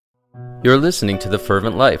You're listening to The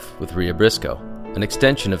Fervent Life with Rhea Briscoe, an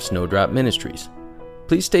extension of Snowdrop Ministries.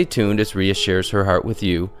 Please stay tuned as Rhea shares her heart with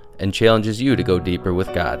you and challenges you to go deeper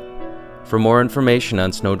with God. For more information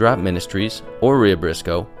on Snowdrop Ministries or Rhea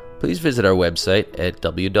Briscoe, please visit our website at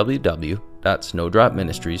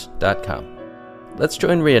www.snowdropministries.com. Let's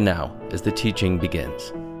join Rhea now as the teaching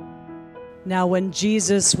begins. Now when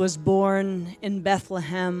Jesus was born in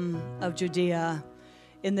Bethlehem of Judea,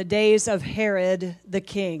 in the days of Herod the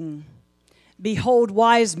king, behold,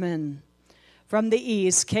 wise men from the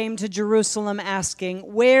east came to Jerusalem asking,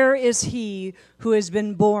 "Where is he who has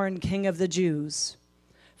been born King of the Jews?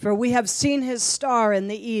 For we have seen his star in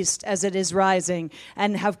the east as it is rising,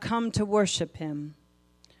 and have come to worship him."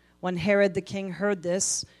 When Herod the king heard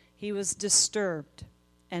this, he was disturbed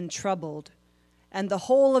and troubled, and the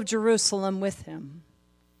whole of Jerusalem with him.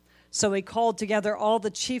 So he called together all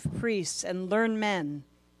the chief priests and learned men,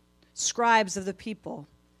 scribes of the people,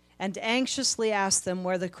 and anxiously asked them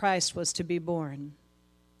where the Christ was to be born.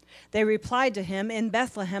 They replied to him, "In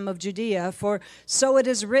Bethlehem of Judea, for so it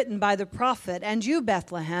is written by the prophet, and you,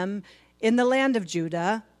 Bethlehem, in the land of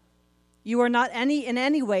Judah, you are not in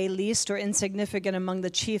any way least or insignificant among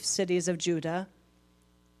the chief cities of Judah.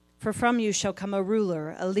 For from you shall come a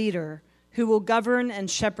ruler, a leader, who will govern and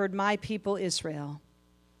shepherd my people Israel."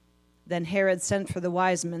 Then Herod sent for the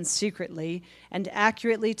wise men secretly, and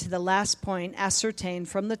accurately to the last point ascertained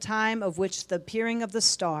from the time of which the appearing of the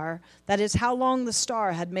star, that is, how long the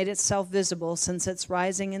star had made itself visible since its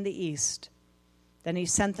rising in the east. Then he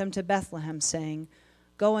sent them to Bethlehem, saying,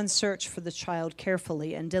 "Go and search for the child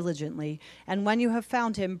carefully and diligently, and when you have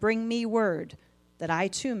found him, bring me word, that I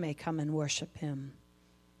too may come and worship him."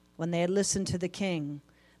 When they had listened to the king,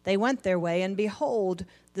 they went their way, and behold,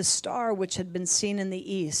 the star which had been seen in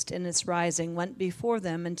the east in its rising went before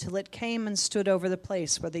them until it came and stood over the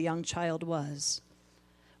place where the young child was.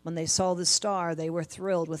 When they saw the star, they were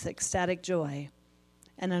thrilled with ecstatic joy.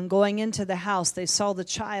 And on going into the house, they saw the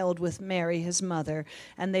child with Mary, his mother,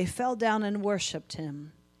 and they fell down and worshipped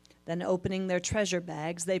him. Then opening their treasure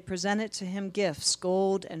bags, they presented to him gifts,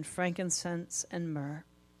 gold and frankincense and myrrh.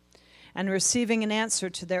 And receiving an answer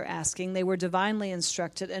to their asking, they were divinely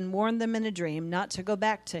instructed and warned them in a dream not to go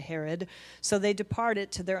back to Herod, so they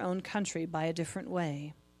departed to their own country by a different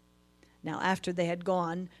way. Now after they had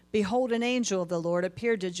gone, behold, an angel of the Lord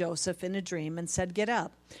appeared to Joseph in a dream and said, "Get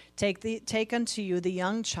up, take unto you the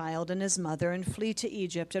young child and his mother, and flee to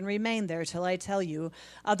Egypt, and remain there till I tell you.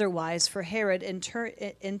 Otherwise, for Herod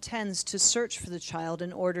intends to search for the child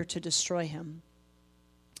in order to destroy him."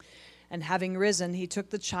 And having risen, he took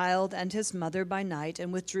the child and his mother by night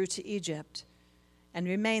and withdrew to Egypt, and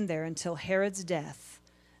remained there until Herod's death.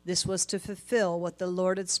 This was to fulfill what the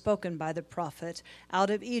Lord had spoken by the prophet, "Out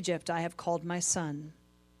of Egypt I have called my son."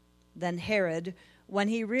 Then Herod, when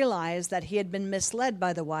he realized that he had been misled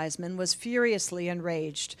by the wise men, was furiously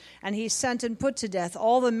enraged, and he sent and put to death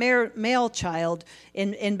all the male child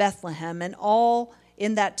in Bethlehem and all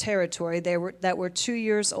in that territory that were 2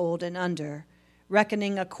 years old and under,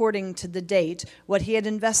 reckoning according to the date what he had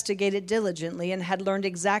investigated diligently and had learned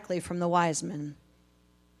exactly from the wise men.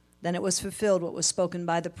 Then it was fulfilled what was spoken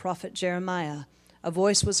by the prophet Jeremiah. A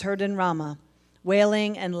voice was heard in Ramah,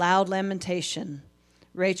 wailing and loud lamentation,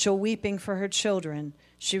 Rachel weeping for her children.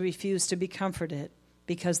 She refused to be comforted,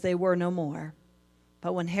 because they were no more.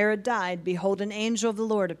 But when Herod died, behold, an angel of the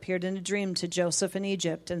Lord appeared in a dream to Joseph in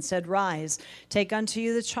Egypt, and said, "Rise, take unto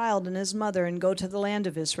you the child and his mother, and go to the land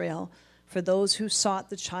of Israel, for those who sought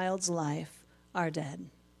the child's life are dead."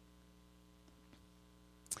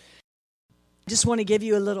 I just want to give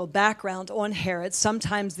you a little background on Herod.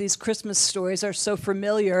 Sometimes these Christmas stories are so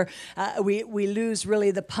familiar, we lose really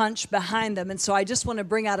the punch behind them. And so I just want to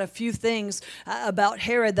bring out a few things about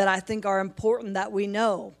Herod that I think are important that we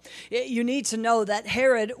know. You need to know that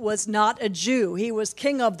Herod was not a Jew. He was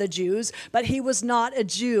king of the Jews, but he was not a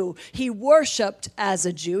Jew. He worshiped as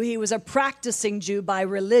a Jew. He was a practicing Jew by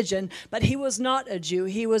religion, but he was not a Jew.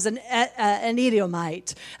 He was an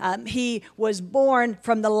Edomite. He was born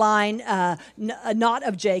from the line not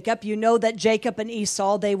of Jacob. You know that Jacob and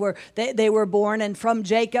Esau, they were born, and from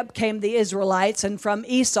Jacob came the Israelites, and from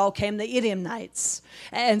Esau came the Edomites.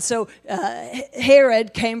 And so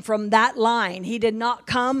Herod came from that line. He did not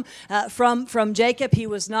come from Jacob. He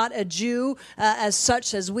was not a Jew as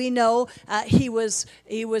such as we know. He was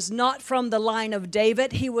not from the line of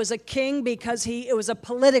David. He was a king because it was a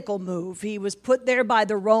political move. He was put there by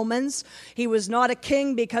the Romans. He was not a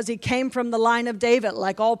king because he came from the line of David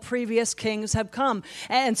like all previous kings things have come.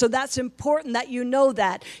 And so that's important that you know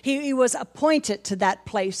that. He was appointed to that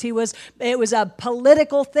place. It was a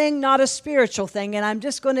political thing, not a spiritual thing. And I'm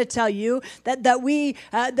just going to tell you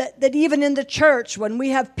that even in the church, when we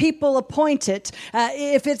have people appointed,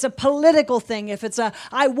 if it's a political thing, if it's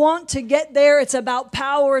I want to get there, it's about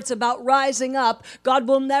power, it's about rising up, God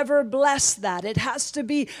will never bless that. It has to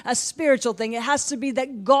be a spiritual thing. It has to be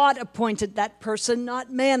that God appointed that person,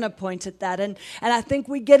 not man appointed that. And I think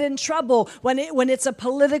we get in trouble when it's a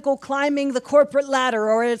political climbing the corporate ladder,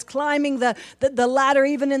 or it's climbing the ladder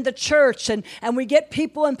even in the church, and we get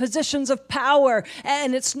people in positions of power,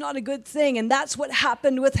 and it's not a good thing. And that's what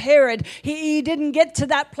happened with Herod. He didn't get to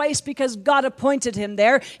that place because God appointed him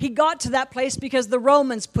there. He got to that place because the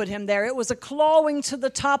Romans put him there. It was a clawing to the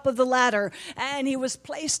top of the ladder, and he was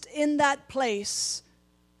placed in that place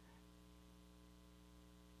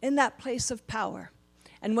of power.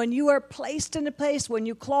 And when you are placed in a place, when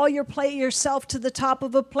you claw yourself to the top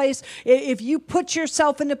of a place, if you put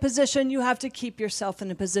yourself in a position, you have to keep yourself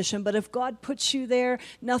in a position. But if God puts you there,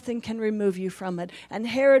 nothing can remove you from it. And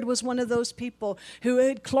Herod was one of those people who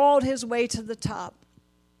had clawed his way to the top.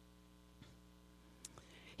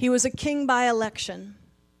 He was a king by election.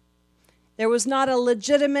 There was not a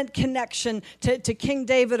legitimate connection to King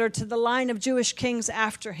David or to the line of Jewish kings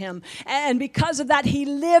after him. And because of that, he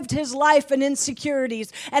lived his life in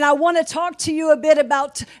insecurities. And I want to talk to you a bit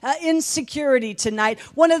about insecurity tonight.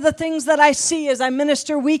 One of the things that I see as I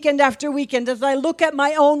minister weekend after weekend, as I look at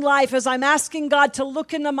my own life, as I'm asking God to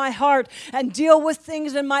look into my heart and deal with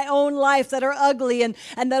things in my own life that are ugly and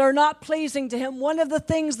that are not pleasing to him, one of the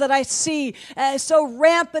things that I see so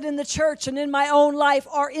rampant in the church and in my own life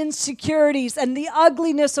are insecurities and the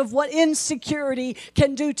ugliness of what insecurity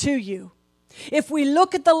can do to you. If we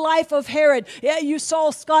look at the life of Herod, you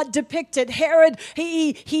saw Scott depicted. Herod,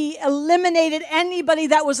 he eliminated anybody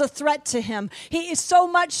that was a threat to him. He is so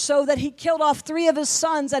much so that he killed off 3 of his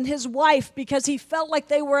sons and his wife because he felt like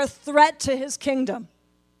they were a threat to his kingdom.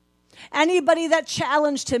 Anybody that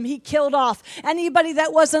challenged him, he killed off. Anybody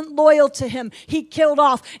that wasn't loyal to him, he killed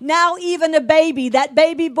off. Now even a baby, that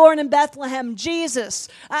baby born in Bethlehem, Jesus,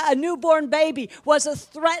 a newborn baby, was a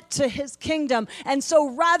threat to his kingdom. And so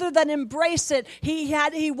rather than embrace it,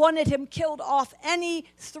 he wanted him killed off. Any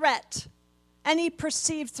threat, any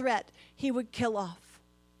perceived threat, he would kill off.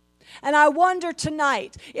 And I wonder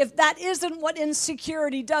tonight if that isn't what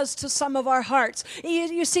insecurity does to some of our hearts.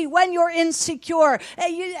 You see, when you're insecure,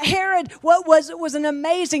 Herod was an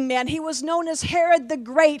amazing man. He was known as Herod the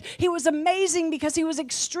Great. He was amazing because he was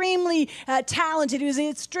extremely talented. He was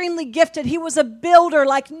extremely gifted. He was a builder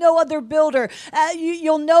like no other builder.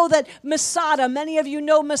 You'll know that Masada, many of you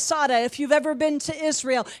know Masada if you've ever been to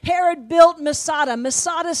Israel. Herod built Masada.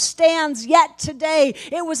 Masada stands yet today.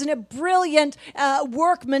 It was a brilliant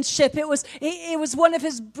workmanship. It was one of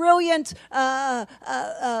his brilliant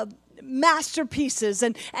masterpieces,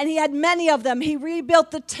 and he had many of them. He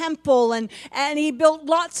rebuilt the temple, and he built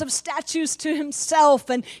lots of statues to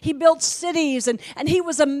himself, and he built cities, and he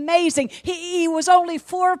was amazing. He was only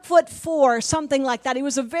 4'4", something like that. He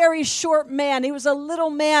was a very short man. He was a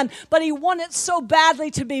little man, but he wanted so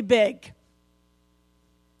badly to be big.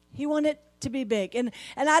 He wanted to be big, and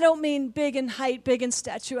I don't mean big in height, big in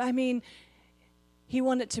stature. I mean, he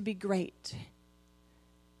wanted to be great.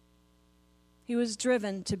 He was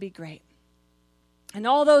driven to be great. And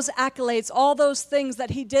all those accolades, all those things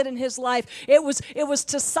that he did in his life, it was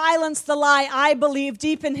to silence the lie, I believe,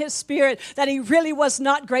 deep in his spirit, that he really was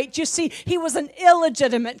not great. You see, he was an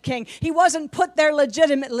illegitimate king. He wasn't put there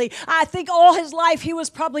legitimately. I think all his life he was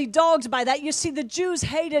probably dogged by that. You see, the Jews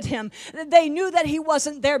hated him. They knew that he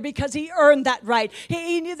wasn't there because he earned that right.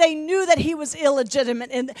 They knew that he was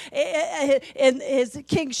illegitimate, and his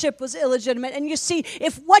kingship was illegitimate. And you see,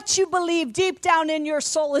 if what you believe deep down in your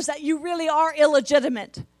soul is that you really are illegitimate,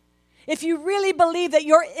 if you really believe that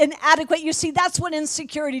you're inadequate, you see, that's what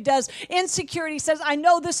insecurity does. Insecurity says, I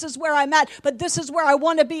know this is where I'm at, but this is where I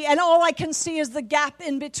want to be, and all I can see is the gap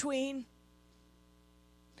in between.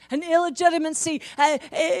 And illegitimacy,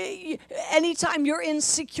 anytime you're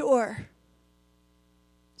insecure.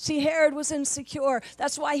 See, Herod was insecure.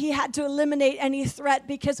 That's why he had to eliminate any threat,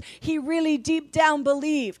 because he really deep down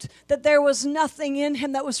believed that there was nothing in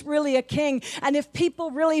him that was really a king. And if people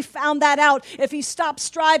really found that out, if he stopped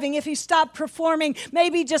striving, if he stopped performing,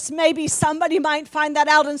 maybe, just maybe, somebody might find that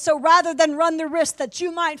out. And so rather than run the risk that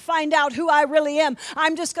you might find out who I really am,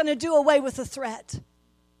 I'm just going to do away with the threat.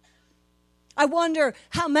 I wonder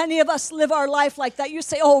how many of us live our life like that. You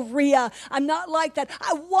say, oh, Rhea, I'm not like that.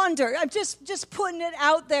 I wonder, I'm just putting it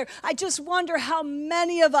out there. I just wonder how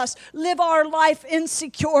many of us live our life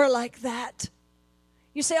insecure like that.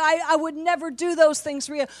 You say, I would never do those things,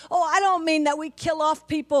 Rhea. Oh, I don't mean that we kill off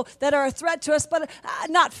people that are a threat to us, but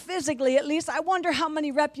not physically at least. I wonder how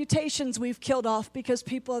many reputations we've killed off because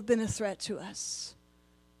people have been a threat to us.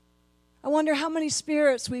 I wonder how many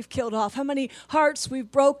spirits we've killed off, how many hearts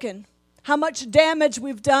we've broken, how much damage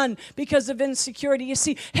we've done because of insecurity. You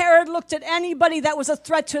see, Herod looked at anybody that was a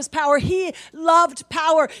threat to his power. He loved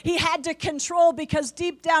power. He had to control because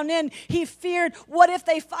deep down in, he feared, what if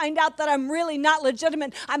they find out that I'm really not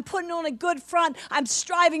legitimate? I'm putting on a good front. I'm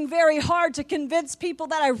striving very hard to convince people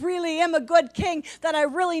that I really am a good king, that I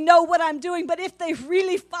really know what I'm doing. But if they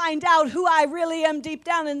really find out who I really am deep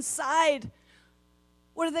down inside,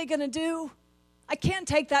 what are they going to do? I can't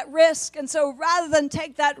take that risk. And so rather than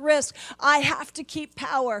take that risk, I have to keep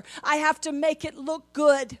power. I have to make it look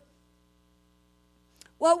good.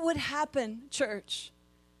 What would happen, church,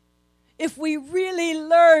 if we really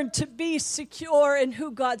learned to be secure in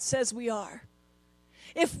who God says we are?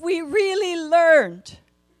 If we really learned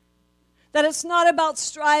that it's not about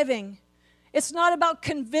striving, it's not about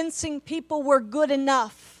convincing people we're good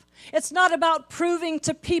enough, it's not about proving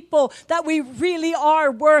to people that we really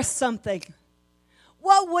are worth something.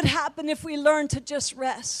 What would happen if we learned to just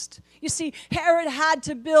rest? You see, Herod had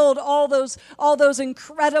to build all those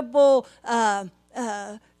incredible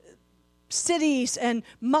cities and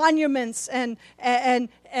monuments and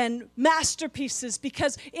masterpieces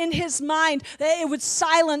because in his mind it would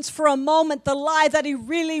silence for a moment the lie that he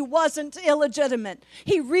really wasn't illegitimate.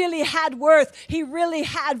 He really had worth. He really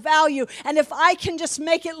had value. And if I can just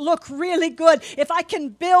make it look really good, if I can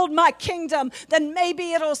build my kingdom, then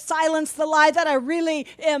maybe it'll silence the lie that I really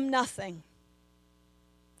am nothing.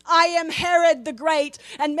 I am Herod the Great,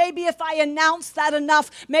 and maybe if I announce that enough,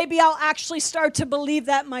 maybe I'll actually start to believe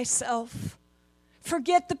that myself.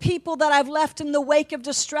 Forget the people that I've left in the wake of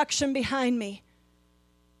destruction behind me.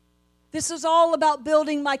 This is all about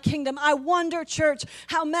building my kingdom. I wonder, church,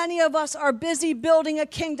 how many of us are busy building a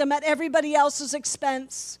kingdom at everybody else's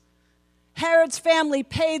expense. Herod's family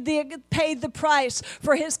paid the price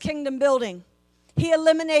for his kingdom building. He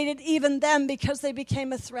eliminated even them because they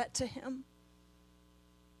became a threat to him.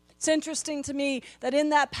 It's interesting to me that in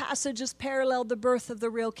that passage is paralleled the birth of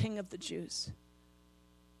the real King of the Jews.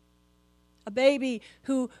 A baby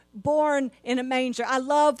who born in a manger. I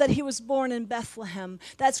love that he was born in Bethlehem.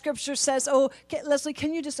 That scripture says, Leslie,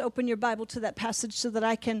 can you just open your Bible to that passage so that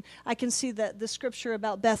I can see the scripture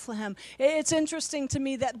about Bethlehem? It's interesting to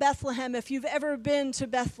me that Bethlehem, if you've ever been to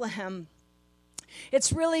Bethlehem,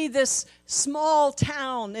 it's really this small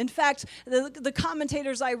town. In fact, the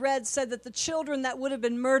commentators I read said that the children that would have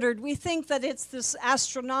been murdered, we think that it's this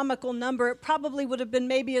astronomical number. It probably would have been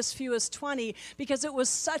maybe as few as 20 because it was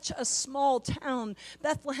such a small town.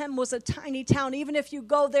 Bethlehem was a tiny town. Even if you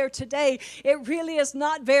go there today, it really is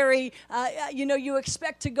not very, you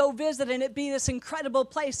expect to go visit and it be this incredible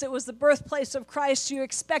place. It was the birthplace of Christ. You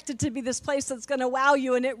expect it to be this place that's going to wow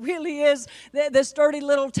you, and it really is this dirty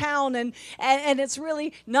little town, and it's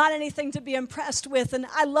really not anything to be impressed with. And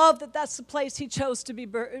I love that that's the place he chose to be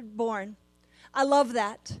born. I love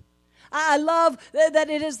that. I love that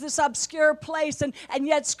it is this obscure place, and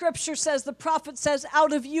yet Scripture says, the prophet says,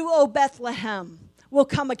 out of you, O Bethlehem, will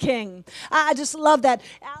come a king. I just love that.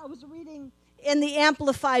 I was reading in the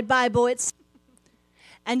Amplified Bible, it's,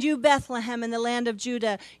 and you, Bethlehem, in the land of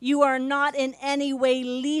Judah, you are not in any way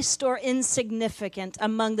least or insignificant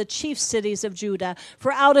among the chief cities of Judah.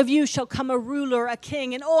 For out of you shall come a ruler, a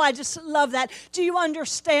king. And I just love that. Do you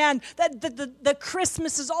understand that the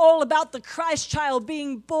Christmas is all about the Christ child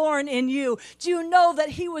being born in you? Do you know that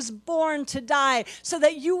he was born to die so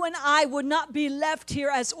that you and I would not be left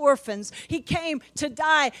here as orphans? He came to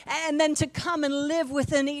die and then to come and live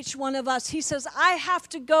within each one of us. He says, I have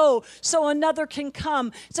to go so another can come.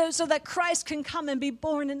 So that Christ can come and be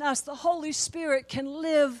born in us. The Holy Spirit can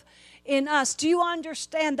live in us. Do you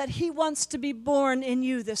understand that he wants to be born in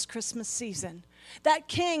you this Christmas season? That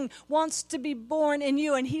king wants to be born in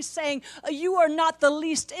you, and he's saying, you are not the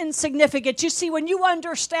least insignificant. You see, when you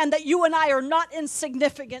understand that you and I are not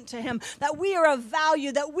insignificant to him, that we are of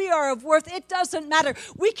value, that we are of worth, it doesn't matter.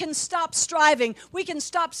 We can stop striving. We can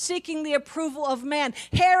stop seeking the approval of man.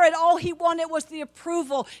 Herod, all he wanted was the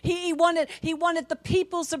approval. He wanted the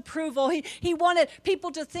people's approval. He wanted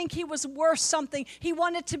people to think he was worth something. He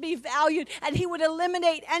wanted to be valued, and he would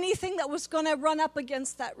eliminate anything that was going to run up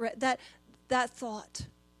against that thought.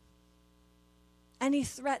 Any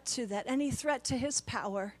threat to that, any threat to his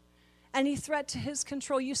power, any threat to his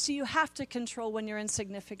control. You see, you have to control when you're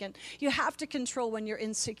insignificant. You have to control when you're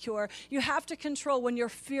insecure. You have to control when you're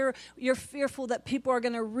fearful that people are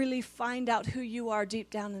going to really find out who you are deep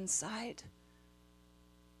down inside.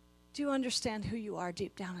 Do you understand who you are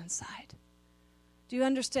deep down inside? Do you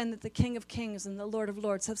understand that the King of Kings and the Lord of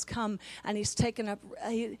Lords has come and he's taken up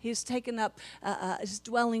his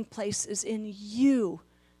dwelling place is in you?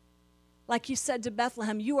 Like he said to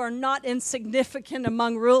Bethlehem, you are not insignificant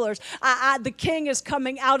among rulers. The king is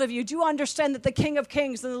coming out of you. Do you understand that the King of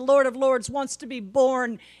Kings and the Lord of Lords wants to be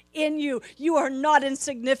born in you? You are not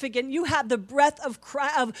insignificant. You have the breath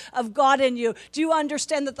of God in you. Do you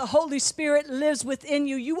understand that the Holy Spirit lives within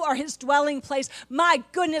you? You are his dwelling place. My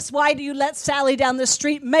goodness, why do you let Sally down the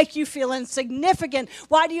street make you feel insignificant?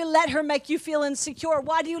 Why do you let her make you feel insecure?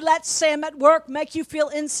 Why do you let Sam at work make you feel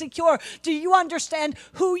insecure? Do you understand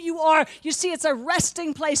who you are? You see, it's a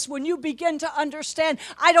resting place when you begin to understand.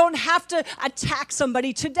 I don't have to attack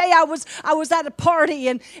somebody. Today I was at a party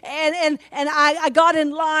and I got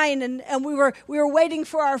in line and we were waiting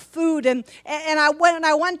for our food and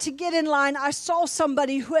I went to get in line. I saw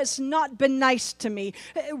somebody who has not been nice to me,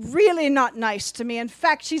 really not nice to me. In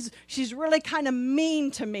fact, she's really kind of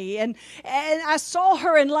mean to me. And I saw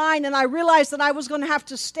her in line and I realized that I was going to have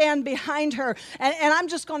to stand behind her. And I'm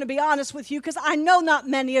just going to be honest with you because I know not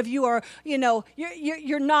many of you are,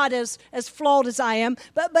 you're not as flawed as I am.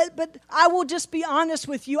 But I will just be honest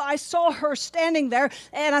with you. I saw her standing there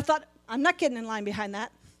and I thought, I'm not getting in line behind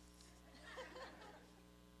that.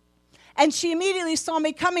 And she immediately saw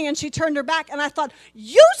me coming and she turned her back. And I thought,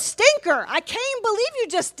 you stinker. I can't even believe you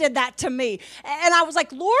just did that to me. And I was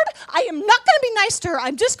like, Lord, I am not going to be nice to her.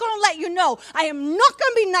 I'm just going to let you know. I am not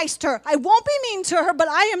going to be nice to her. I won't be mean to her, but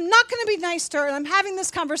I am not going to be nice to her. And I'm having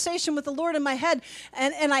this conversation with the Lord in my head.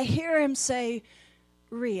 And I hear him say,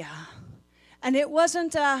 Rhea. And it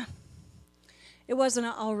wasn't a,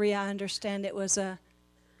 oh, Rhea, I understand. It was a,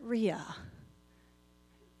 Rhea.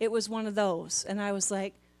 It was one of those. And I was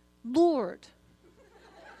like, Lord.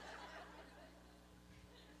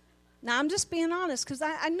 Now, I'm just being honest because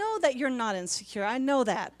I know that you're not insecure. I know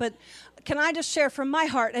that. But can I just share from my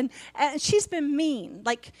heart? And she's been mean.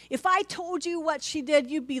 Like, if I told you what she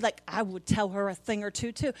did, you'd be like, I would tell her a thing or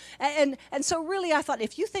two, too. And so really, I thought,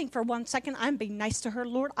 if you think for 1 second I'm being nice to her,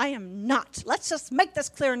 Lord, I am not. Let's just make this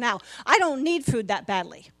clear now. I don't need food that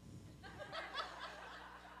badly.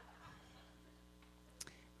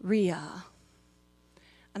 Rhea.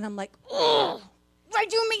 And I'm like, oh, why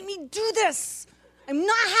do you make me do this? I'm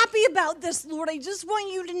not happy about this, Lord. I just want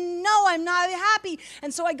you to know I'm not happy.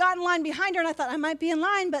 And so I got in line behind her, and I thought I might be in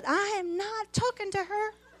line, but I am not talking to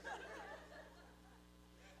her.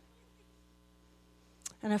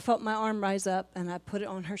 And I felt my arm rise up, and I put it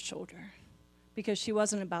on her shoulder because she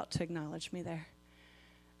wasn't about to acknowledge me there.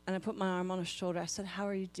 And I put my arm on her shoulder. I said, how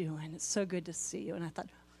are you doing? It's so good to see you. And I thought,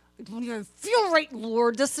 I don't even feel right,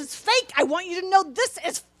 Lord. This is fake. I want you to know this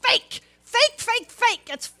is fake. Fake, fake, fake.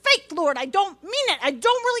 It's fake, Lord. I don't mean it. I don't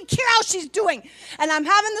really care how she's doing. And I'm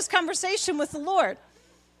having this conversation with the Lord.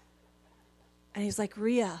 And he's like,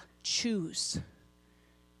 Rhea, choose.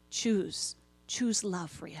 Choose. Choose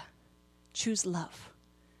love, Rhea. Choose love.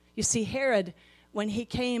 You see, Herod, when he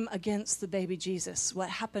came against the baby Jesus, what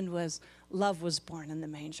happened was love was born in the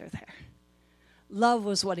manger there. Love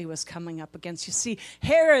was what he was coming up against. You see,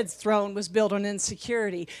 Herod's throne was built on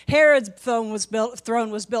insecurity. Herod's throne was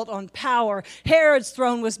built on power. Herod's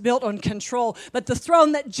throne was built on control. But the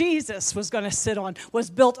throne that Jesus was going to sit on was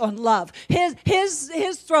built on love.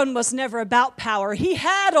 His throne was never about power. He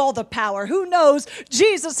had all the power. Who knows?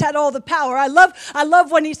 Jesus had all the power. I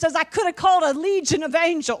love when he says, I could have called a legion of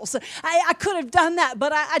angels. I could have done that,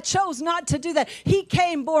 but I chose not to do that. He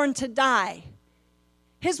came born to die.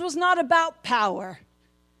 His was not about power.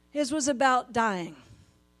 His was about dying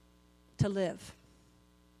to live.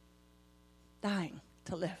 Dying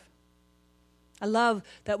to live. I love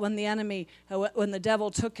that when the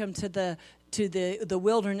devil took him to the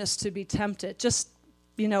wilderness to be tempted, just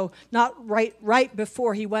not right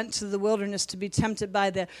before he went to the wilderness to be tempted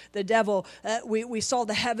by the devil, we saw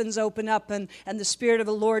the heavens open up and the Spirit of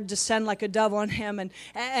the Lord descend like a dove on him.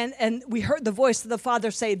 And we heard the voice of the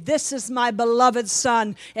Father say, this is my beloved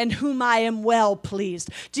Son in whom I am well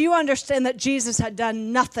pleased. Do you understand that Jesus had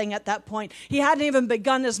done nothing at that point? He hadn't even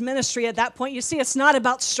begun his ministry at that point. You see, it's not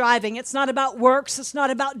about striving. It's not about works. It's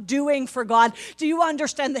not about doing for God. Do you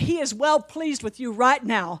understand that he is well pleased with you right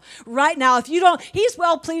now? Right now. If you don't, he's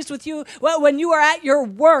well pleased with you when you are at your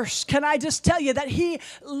worst. Can I just tell you that he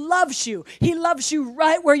loves you? He loves you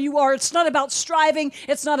right where you are. It's not about striving.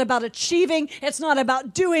 It's not about achieving. It's not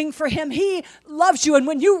about doing for him. He loves you. And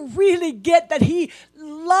when you really get that he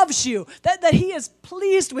loves you, that he is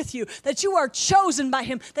pleased with you, that you are chosen by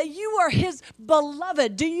him, that you are his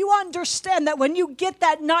beloved. Do you understand that when you get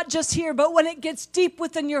that, not just here, but when it gets deep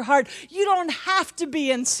within your heart, you don't have to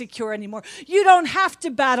be insecure anymore. You don't have to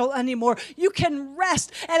battle anymore. You can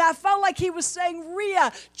rest. And I felt like he was saying,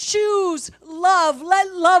 Rhea, choose love.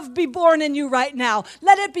 Let love be born in you right now.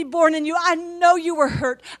 Let it be born in you. I know you were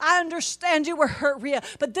hurt. I understand you were hurt, Rhea,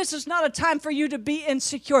 but this is not a time for you to be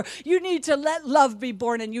insecure. You need to let love be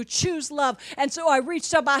born in you. Choose love. And so I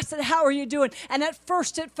reached up. I said, how are you doing? And at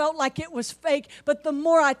first it felt like it was fake, but the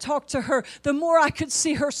more I talked to her, the more I could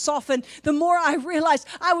see her soften, the more I realized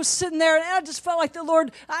I was sitting there and I just felt like the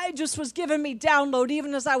Lord, I just was giving me download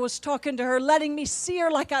even as I was talking to her, letting me see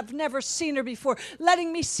her like I've never seen her before,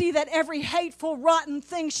 letting me see that every hateful, rotten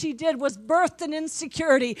thing she did was birthed in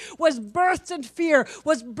insecurity, was birthed in fear,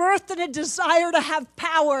 was birthed in a desire to have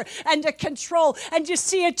power and to control. And you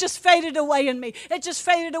see, it just faded away in me. It just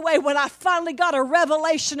faded away when I finally got a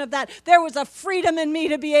revelation of that. There was a freedom in me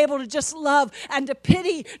to be able to just love and to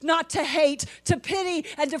pity, not to hate, to pity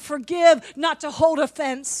and to forgive, not to hold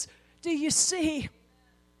offense. Do you see?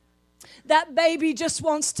 That baby just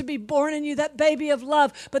wants to be born in you, that baby of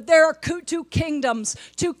love. But there are two kingdoms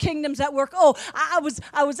at work. Oh, I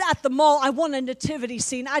was at the mall. I want a nativity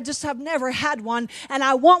scene. I just have never had one, and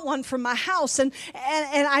I want one for my house. And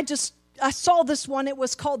I saw this one. It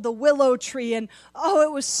was called the Willow Tree, and oh,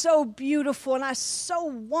 it was so beautiful, and I so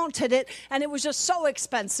wanted it, and it was just so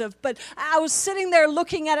expensive. But I was sitting there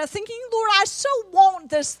looking at it, thinking, Lord, I so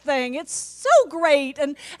want this thing. It's so great,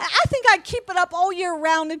 and I think I'd keep it up all year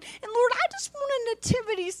round. And Lord, I just want a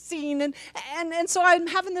nativity scene, and so I'm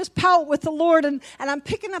having this pout with the Lord, and I'm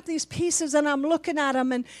picking up these pieces, and I'm looking at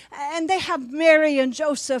them, and they have Mary and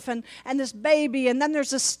Joseph and this baby, and then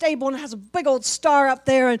there's a stable, and it has a big old star up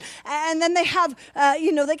there, and then they have,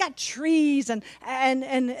 they got trees, and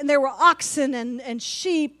there were oxen and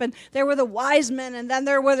sheep, and there were the wise men, and then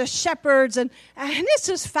there were the shepherds, and this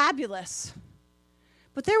is fabulous.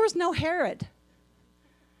 But there was no Herod.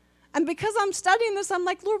 And because I'm studying this, I'm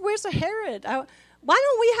like, Lord, where's the Herod? Why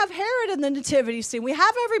don't we have Herod in the nativity scene? We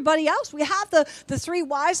have everybody else. We have the three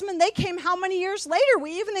wise men. They came how many years later?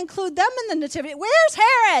 We even include them in the nativity. Where's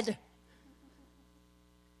Herod?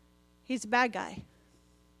 He's a bad guy.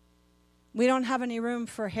 We don't have any room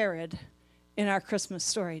for Herod in our Christmas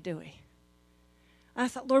story, do we? And I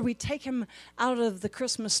thought, Lord, we take him out of the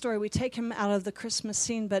Christmas story. We take him out of the Christmas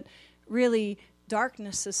scene, but really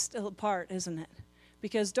darkness is still a part, isn't it?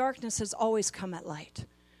 Because darkness has always come at light.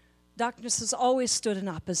 Darkness has always stood in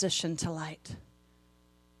opposition to light.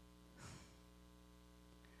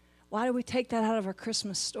 Why do we take that out of our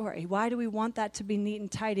Christmas story? Why do we want that to be neat and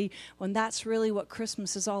tidy when that's really what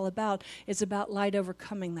Christmas is all about? It's about light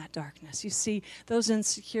overcoming that darkness. You see, those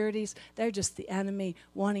insecurities, they're just the enemy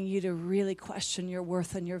wanting you to really question your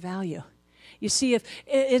worth and your value. You see, if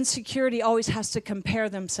insecurity always has to compare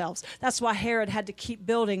themselves. That's why Herod had to keep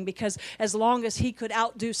building, because as long as he could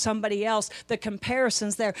outdo somebody else, the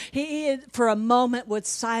comparisons there, he for a moment would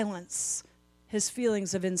silence his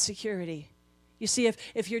feelings of insecurity. You see,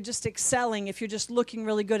 if you're just excelling, if you're just looking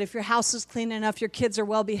really good, if your house is clean enough, your kids are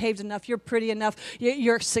well-behaved enough, you're pretty enough,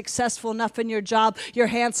 you're successful enough in your job, you're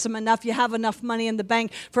handsome enough, you have enough money in the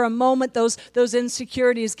bank, for a moment those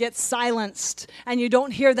insecurities get silenced, and you don't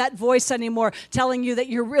hear that voice anymore telling you that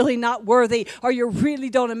you're really not worthy, or you really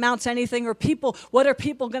don't amount to anything, or what are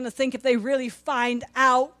people going to think if they really find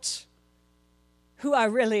out who I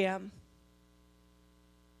really am?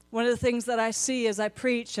 One of the things that I see as I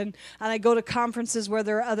preach and I go to conferences where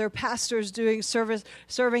there are other pastors doing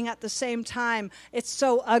serving at the same time, it's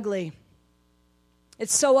so ugly.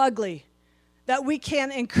 It's so ugly that we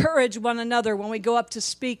can't encourage one another when we go up to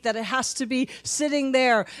speak, that it has to be sitting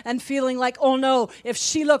there and feeling like, oh no, if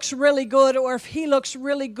she looks really good or if he looks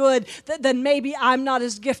really good, then maybe I'm not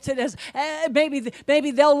as gifted as,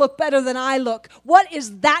 maybe they'll look better than I look. What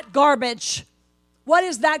is that garbage? What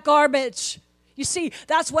is that garbage? You see,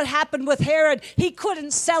 that's what happened with Herod. He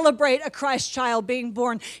couldn't celebrate a Christ child being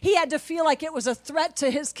born. He had to feel like it was a threat to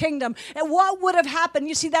his kingdom. And what would have happened?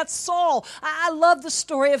 You see, that's Saul. I love the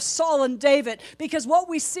story of Saul and David, because what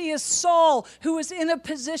we see is Saul, who was in a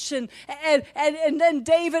position, and then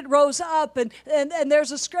David rose up, and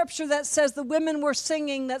there's a scripture that says the women were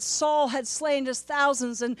singing that Saul had slain his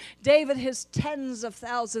thousands and David his tens of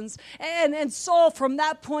thousands. And Saul, from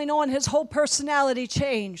that point on, his whole personality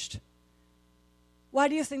changed. Why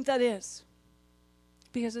do you think that is?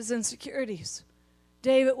 Because his insecurities.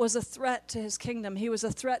 David was a threat to his kingdom. He was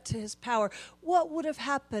a threat to his power. What would have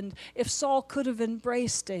happened if Saul could have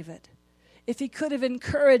embraced David? if he could have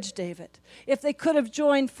encouraged David, if they could have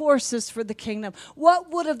joined forces for the kingdom, what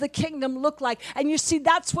would have the kingdom looked like? And you see,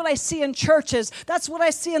 that's what I see in churches. That's what I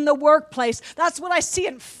see in the workplace. That's what I see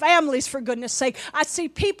in families, for goodness sake. I see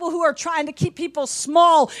people who are trying to keep people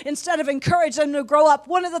small instead of encourage them to grow up.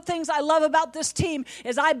 One of the things I love about this team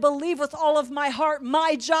is I believe with all of my heart,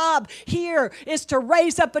 my job here is to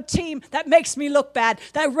raise up a team that makes me look bad,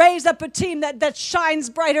 that raise up a team that shines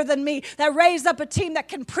brighter than me, that raise up a team that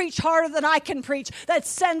can preach harder than I can preach, that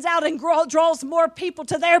sends out and draws more people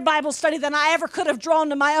to their Bible study than I ever could have drawn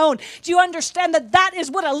to my own. Do you understand that is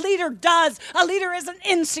what a leader does? A leader isn't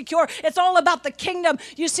insecure. It's all about the kingdom.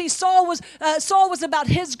 You see, Saul was about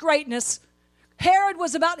his greatness. Herod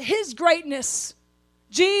was about his greatness.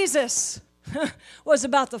 Jesus was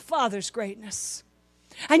about the Father's greatness.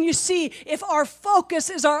 And you see, if our focus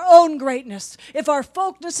is our own greatness, if our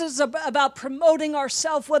focus is about promoting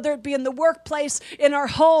ourselves, whether it be in the workplace, in our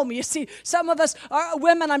home, you see, some of us are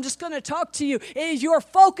women, I'm just going to talk to you, your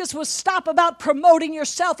focus was stop about promoting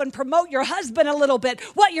yourself and promote your husband a little bit,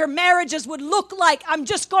 what your marriages would look like. I'm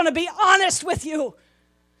just going to be honest with you.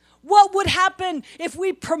 What would happen if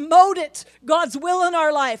we promoted God's will in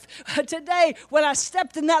our life? Today, when I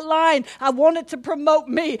stepped in that line, I wanted to promote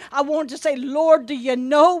me. I wanted to say, Lord, do you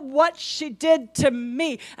know what she did to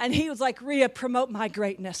me? And he was like, Rhea, promote my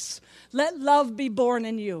greatness. Let love be born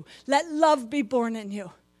in you. Let love be born in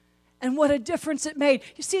you. And what a difference it made.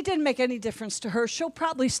 You see, it didn't make any difference to her. She'll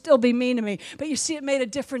probably still be mean to me. But you see, it made a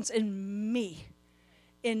difference in me.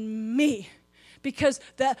 In me. Because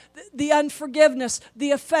the unforgiveness, the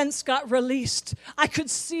offense got released. I could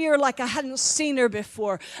see her like I hadn't seen her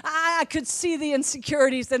before. I could see the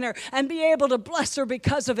insecurities in her and be able to bless her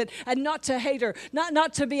because of it and not to hate her,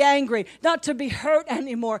 not to be angry, not to be hurt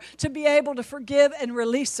anymore, to be able to forgive and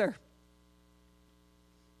release her.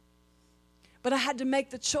 But I had to make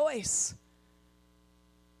the choice.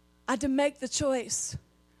 I had to make the choice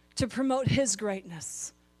to promote his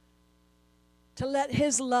greatness, to let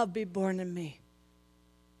his love be born in me.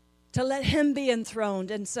 To let him be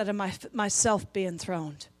enthroned instead of myself be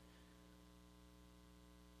enthroned.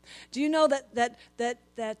 Do you know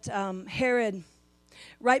that Herod,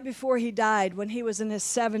 right before he died, when he was in his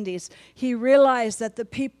 70s, he realized that the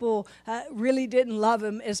people really didn't love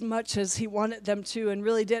him as much as he wanted them to, and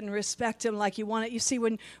really didn't respect him like he wanted. You see,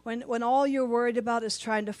 when all you're worried about is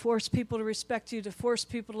trying to force people to respect you, to force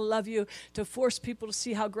people to love you, to force people to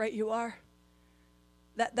see how great you are,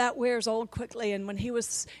 that wears old quickly. And when he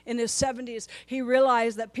was in his 70s, he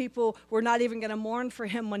realized that people were not even going to mourn for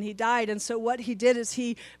him when he died. And so what he did is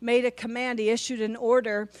he made a command. He issued an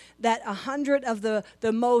order that 100 of the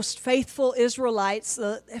most faithful Israelites,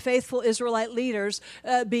 the faithful Israelite leaders,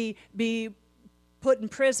 be put in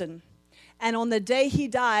prison. And on the day he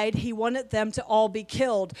died, he wanted them to all be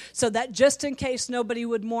killed, so that just in case nobody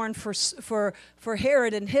would mourn for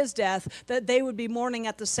Herod and his death, that they would be mourning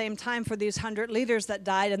at the same time for these 100 leaders that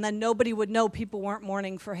died, and then nobody would know people weren't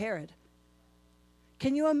mourning for Herod.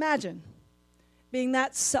 Can you imagine being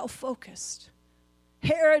that self-focused?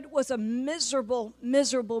 Herod was a miserable,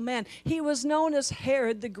 miserable man. He was known as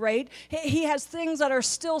Herod the Great. He has things that are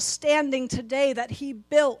still standing today that he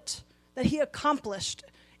built, that he accomplished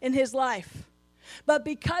in his life. But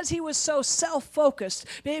because he was so self-focused,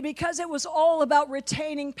 because it was all about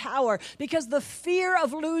retaining power, because the fear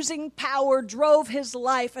of losing power drove his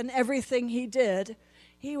life and everything he did,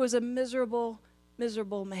 he was a miserable,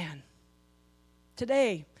 miserable man.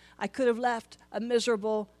 Today, I could have left a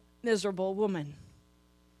miserable, miserable woman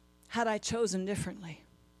had I chosen differently.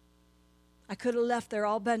 I could have left there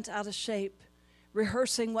all bent out of shape,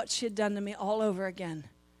 rehearsing what she had done to me all over again.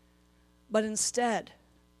 But instead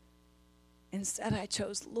I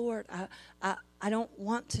chose, Lord, I don't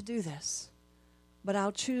want to do this, but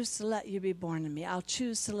I'll choose to let you be born in me. I'll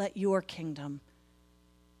choose to let your kingdom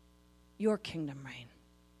reign.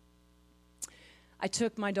 I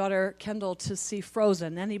took my daughter Kendall to see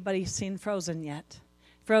Frozen. Anybody seen Frozen yet?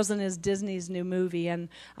 Frozen is Disney's new movie, and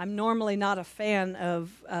I'm normally not a fan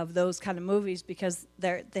of those kind of movies because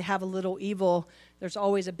they have a little evil. There's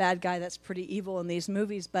always a bad guy that's pretty evil in these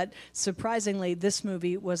movies, but surprisingly, this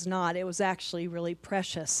movie was not. It was actually really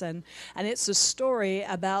precious, and it's a story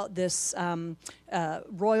about this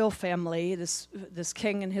royal family, this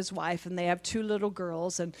king and his wife, and they have 2 little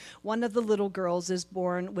girls, and one of the little girls is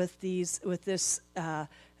born with this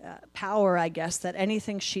power, I guess, that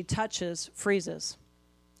anything she touches freezes,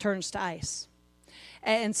 turns to ice.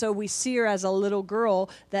 And so we see her as a little girl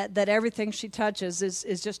that everything she touches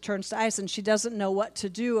is just turns to ice, and she doesn't know what to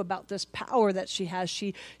do about this power that she has.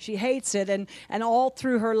 She hates it, and all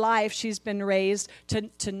through her life she's been raised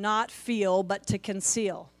to not feel but to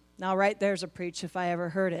conceal. Now, right there's a preach if I ever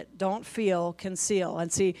heard it. Don't feel, conceal.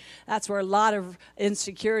 And see, that's where a lot of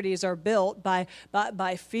insecurities are built by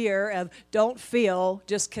fear of don't feel,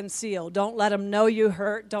 just conceal. Don't let them know you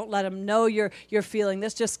hurt. Don't let them know you're feeling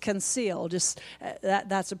this. Just conceal. Just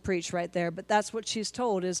that's a preach right there. But that's what she's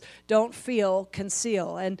told is don't feel,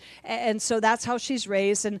 conceal. And so that's how she's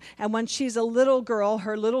raised. And when she's a little girl,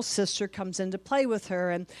 her little sister comes in to play with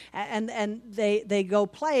her. And they go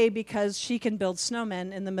play because she can build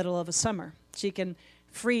snowmen in the middle of a summer. She can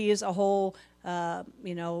freeze a whole,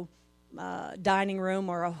 dining room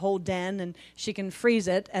or a whole den, and she can freeze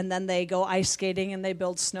it, and then they go ice skating and they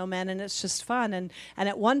build snowmen, and it's just fun. And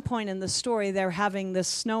at one point in the story, they're having this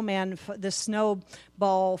snowball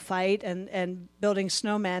fight and building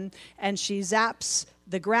snowmen, and she zaps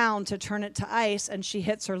the ground to turn it to ice, and she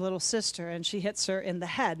hits her little sister, and she hits her in the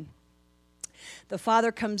head. The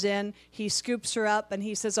father comes in, he scoops her up, and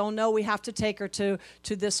he says, oh no, we have to take her to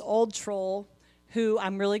this old troll who,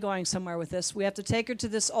 I'm really going somewhere with this, we have to take her to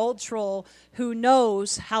this old troll who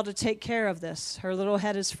knows how to take care of this. Her little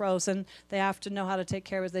head is frozen. They have to know how to take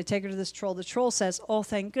care of it. They take her to this troll. The troll says, oh,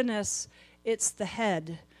 thank goodness, it's the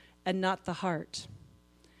head and not the heart,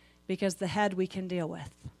 because the head we can deal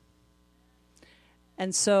with.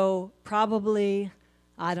 And so probably,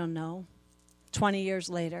 20 years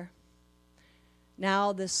later,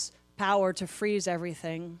 now this power to freeze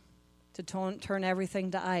everything, to turn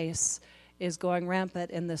everything to ice, is going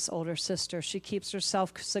rampant in this older sister. She keeps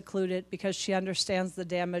herself secluded because she understands the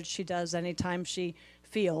damage she does anytime she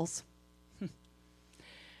feels.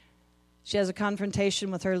 She has a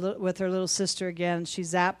confrontation with her little sister again. She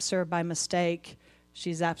zaps her by mistake.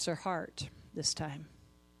 She zaps her heart this time.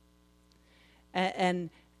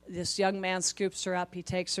 And this young man scoops her up. He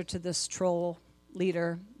takes her to this troll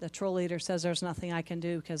leader. The troll leader says, there's nothing I can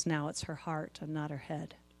do because now it's her heart and not her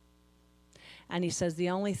head. And he says the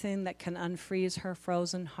only thing that can unfreeze her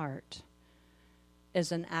frozen heart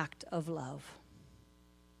is an act of love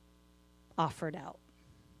offered out.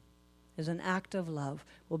 Is an act of love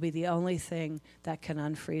will be the only thing that can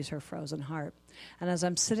unfreeze her frozen heart. And as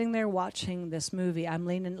I'm sitting there watching this movie, I'm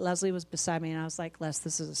leaning, Leslie was beside me, and I was like, Les,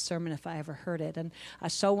 this is a sermon if I ever heard it. And I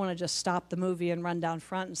so want to just stop the movie and run down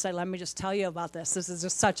front and say, let me just tell you about this. This is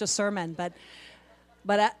just such a sermon. But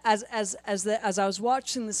as I was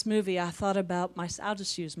watching this movie, I thought about I'll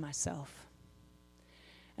just use myself.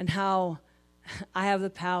 And how I have the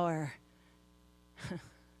power.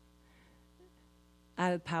 I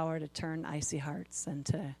have the power to turn icy hearts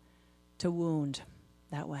and to wound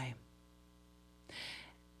that way.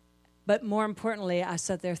 But more importantly, I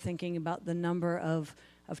sat there thinking about the number of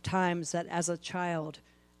times that as a child,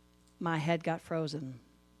 my head got frozen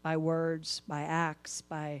by words, by acts,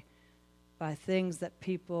 by things that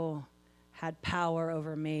people had power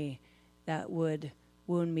over me that would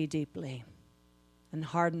wound me deeply and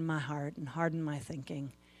harden my heart and harden my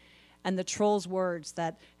thinking. And the troll's words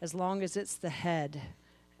that as long as it's the head,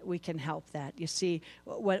 we can help that. You see,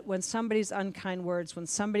 when somebody's unkind words, when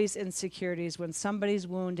somebody's insecurities, when somebody's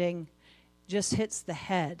wounding just hits the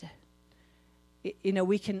head,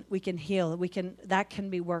 we can heal. That can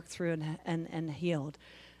be worked through and healed.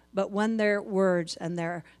 But when their words and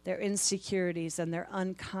their insecurities and their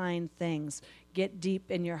unkind things get deep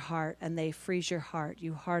in your heart and they freeze your heart,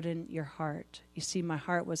 you harden your heart. You see, my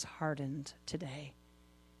heart was hardened today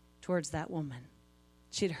towards that woman.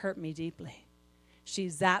 She'd hurt me deeply. She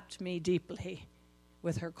zapped me deeply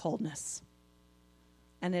with her coldness.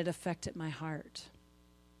 And it affected my heart.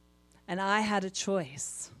 And I had a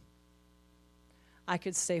choice. I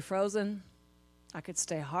could stay frozen. I could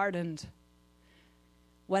stay hardened.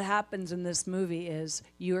 What happens in this movie is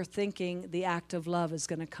you're thinking the act of love is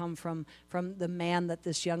going to come from the man that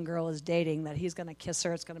this young girl is dating, that he's going to kiss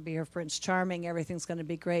her, it's going to be her Prince Charming, everything's going to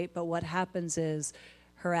be great. But what happens is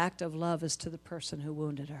her act of love is to the person who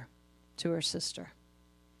wounded her, to her sister.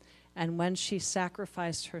 And when she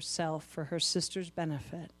sacrificed herself for her sister's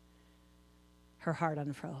benefit, her heart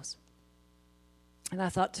unfroze. And I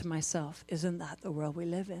thought to myself, isn't that the world we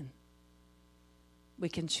live in? We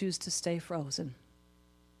can choose to stay frozen,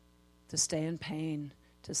 to stay in pain,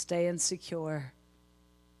 to stay insecure,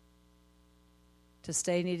 to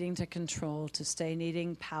stay needing to control, to stay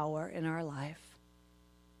needing power in our life,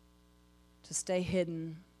 to stay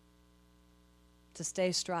hidden, to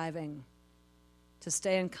stay striving, to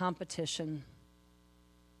stay in competition.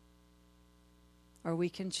 Or we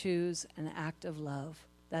can choose an act of love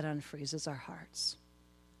that unfreezes our hearts.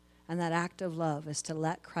 And that act of love is to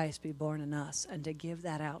let Christ be born in us and to give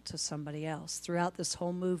that out to somebody else. Throughout this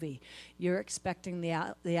whole movie, you're expecting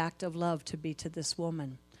the act of love to be to this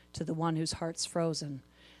woman, to the one whose heart's frozen.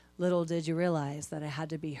 Little did you realize that it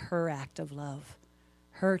had to be her act of love,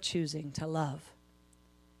 her choosing to love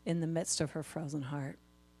in the midst of her frozen heart.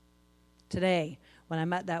 Today, when I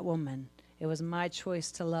met that woman, it was my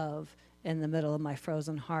choice to love in the middle of my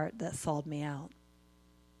frozen heart that thawed me out,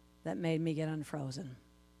 that made me get unfrozen.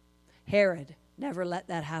 Herod never let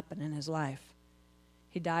that happen in his life.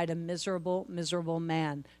 He died a miserable, miserable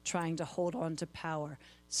man trying to hold on to power,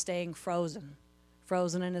 staying frozen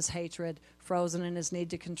in his hatred, frozen in his need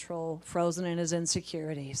to control, frozen in his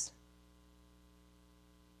insecurities.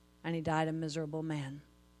 And he died a miserable man.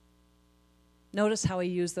 Notice how he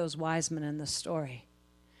used those wise men in the story.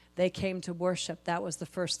 They came to worship. That was the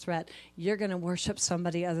first threat. You're going to worship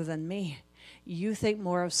somebody other than me. You think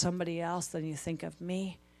more of somebody else than you think of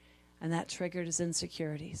me. And that triggered his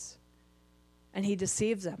insecurities. And he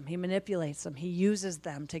deceives them. He manipulates them. He uses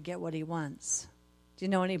them to get what he wants. Do you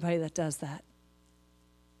know anybody that does that?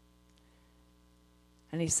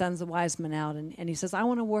 And he sends the wise men out, and he says, I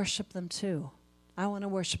want to worship them too. I want to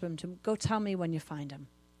worship him too. Go tell me when you find him.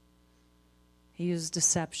 He uses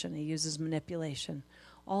deception. He uses manipulation.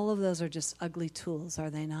 All of those are just ugly tools, are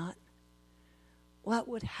they not? What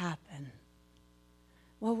would happen?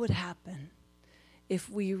 What would happen if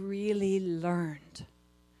we really learned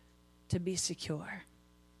to be secure?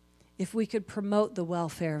 If we could promote the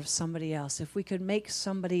welfare of somebody else, if we could make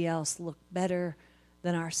somebody else look better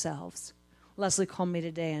than ourselves. Leslie called me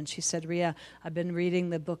today and she said, Ria, I've been reading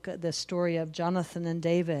the story of Jonathan and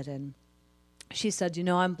David, and she said,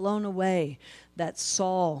 I'm blown away that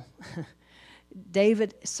Saul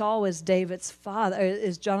is David's father,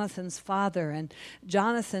 is Jonathan's father, and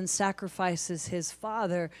Jonathan sacrifices his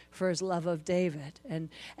father for his love of David, and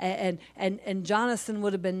Jonathan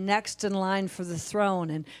would have been next in line for the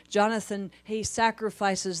throne, and Jonathan, he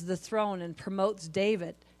sacrifices the throne and promotes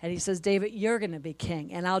David. And he says, David, you're going to be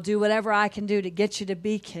king, and I'll do whatever I can do to get you to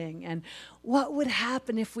be king. And what would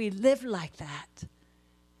happen if we lived like that?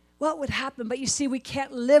 What would happen? But you see, we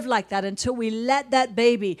can't live like that until we let that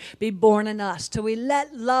baby be born in us, till we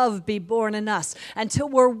let love be born in us, until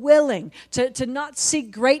we're willing to not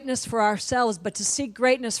seek greatness for ourselves, but to seek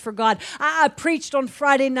greatness for God. I preached on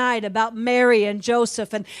Friday night about Mary and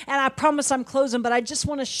Joseph, and I promise I'm closing, but I just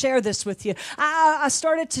want to share this with you. I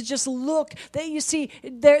started to just look. That you see,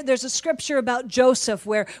 there's a scripture about Joseph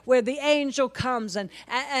where the angel comes, and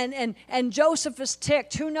Joseph is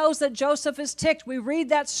ticked. Who knows that Joseph is ticked? We read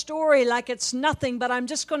that story like it's nothing, but I'm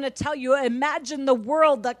just going to tell you, imagine the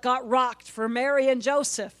world that got rocked for Mary and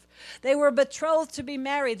Joseph. They were betrothed to be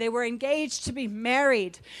married. They were engaged to be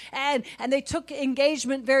married. And they took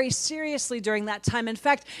engagement very seriously during that time. In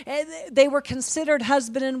fact, they were considered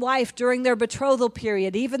husband and wife during their betrothal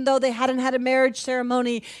period. Even though they hadn't had a marriage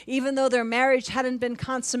ceremony, even though their marriage hadn't been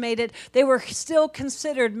consummated, they were still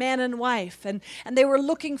considered man and wife. And they were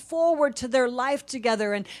looking forward to their life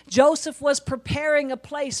together. And Joseph was preparing a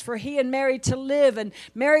place for he and Mary to live. And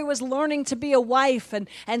Mary was learning to be a wife.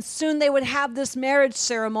 And soon they would have this marriage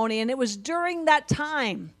ceremony. And it was during that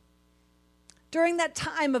time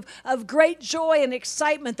of great joy and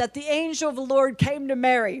excitement, that the angel of the Lord came to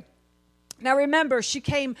Mary. Now remember, he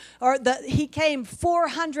came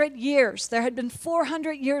 400 years. There had been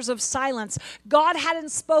 400 years of silence. God hadn't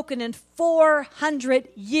spoken in 400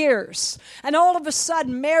 years. And all of a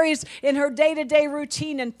sudden, Mary's in her day-to-day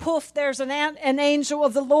routine, and poof, there's an angel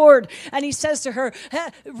of the Lord. And he says to her,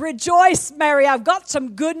 rejoice, Mary, I've got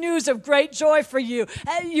some good news of great joy for you.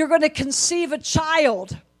 You're going to conceive a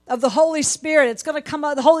child of the Holy Spirit. It's going to come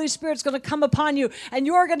out. The Holy Spirit's going to come upon you, and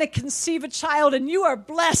you're going to conceive a child, and you are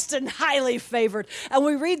blessed and highly favored. And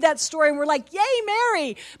we read that story, and we're like, "Yay,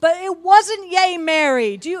 Mary!" But it wasn't "Yay,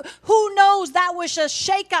 Mary." Who knows? That was a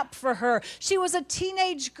shake-up for her. She was a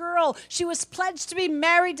teenage girl. She was pledged to be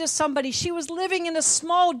married to somebody. She was living in a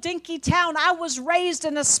small, dinky town. I was raised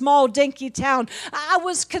in a small, dinky town. I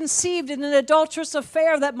was conceived in an adulterous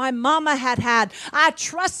affair that my mama had.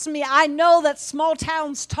 Trust me, I know that small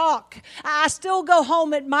towns talk. I still go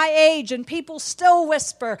home at my age, and people still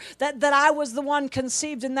whisper that I was the one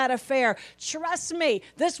conceived in that affair. Trust me,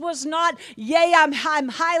 this was not, yay, I'm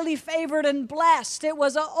highly favored and blessed. It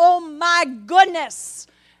was, oh my goodness.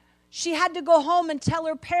 She had to go home and tell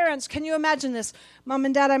her parents, can you imagine this? Mom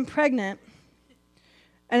and Dad, I'm pregnant.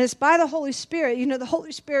 And it's by the Holy Spirit. The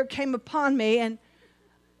Holy Spirit came upon me, and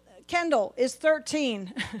Kendall is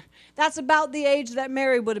 13. That's about the age that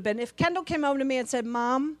Mary would have been. If Kendall came home to me and said,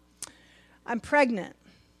 Mom, I'm pregnant,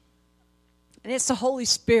 And it's the Holy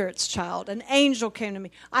Spirit's child. An angel came to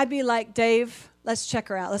me. I'd be like, Dave, let's check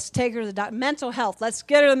her out. Let's take her to the doctor. Mental health. Let's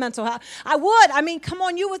get her to mental health. I would. I mean, come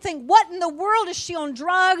on. You would think, what in the world? Is she on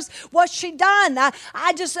drugs? What's she done?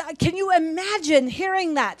 Can you imagine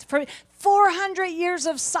hearing that? For 400 years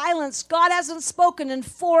of silence. God hasn't spoken in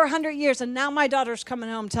 400 years. And now my daughter's coming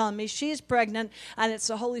home telling me she's pregnant and it's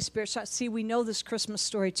the Holy Spirit. See, we know this Christmas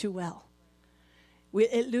story too well.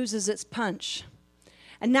 It loses its punch.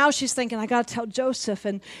 And now she's thinking, I got to tell Joseph.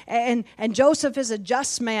 And Joseph is a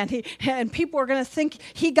just man. And people are going to think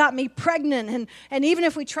he got me pregnant. And even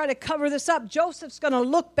if we try to cover this up, Joseph's going to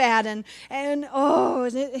look bad. And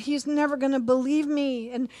he's never going to believe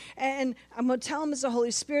me. And I'm going to tell him it's the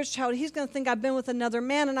Holy Spirit's child. He's going to think I've been with another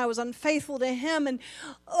man and I was unfaithful to him. And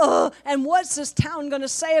what's this town going to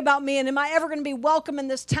say about me? And am I ever going to be welcome in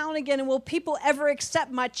this town again? And will people ever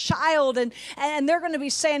accept my child? And they're going to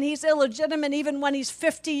be saying he's illegitimate even when he's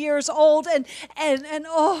 50 years old, and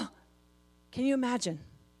can you imagine?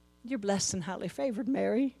 You're blessed and highly favored,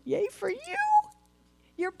 Mary. Yay for you.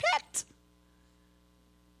 You're picked.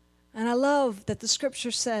 And I love that the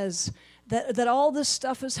scripture says that all this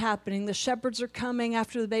stuff is happening. The shepherds are coming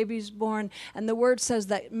after the baby's born, and the word says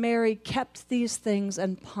that Mary kept these things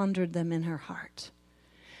and pondered them in her heart.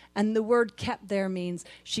 And the word kept there means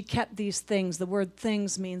she kept these things. The word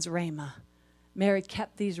things means rhema. Mary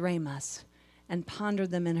kept these rhemas and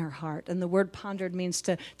pondered them in her heart. And the word pondered means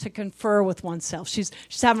to confer with oneself. She's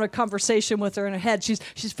having a conversation with her in her head.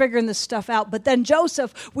 She's figuring this stuff out. But then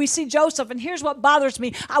we see Joseph, and here's what bothers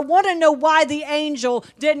me. I want to know why the angel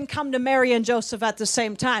didn't come to Mary and Joseph at the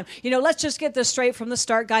same time. Let's just get this straight from the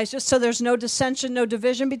start, guys, just so there's no dissension, no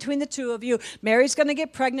division between the two of you. Mary's going to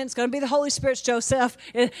get pregnant. It's going to be the Holy Spirit's Joseph.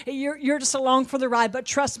 You're just along for the ride, but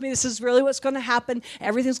trust me, this is really what's going to happen.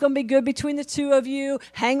 Everything's going to be good between the two of you.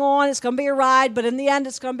 Hang on, it's going to be a ride. But in the end,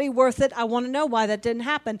 it's going to be worth it. I want to know why that didn't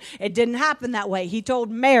happen. It didn't happen that way. He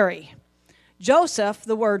told Mary. Joseph,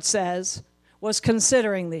 the word says, was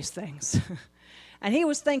considering these things. And he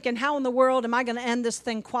was thinking, how in the world am I going to end this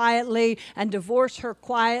thing quietly and divorce her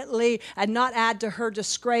quietly and not add to her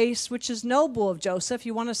disgrace, which is noble of Joseph.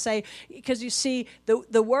 You want to say, because you see,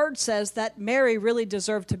 the word says that Mary really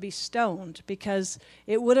deserved to be stoned because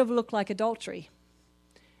it would have looked like adultery.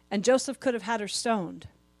 And Joseph could have had her stoned.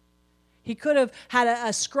 He could have had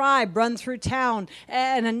a scribe run through town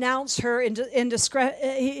and announce her indiscretions.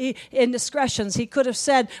 He could have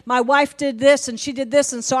said, my wife did this and she did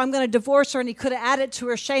this, and so I'm going to divorce her, and he could have added to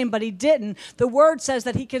her shame, but he didn't. The word says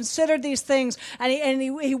that he considered these things, and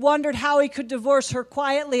he wondered how he could divorce her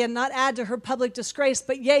quietly and not add to her public disgrace.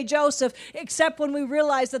 But yea, Joseph, except when we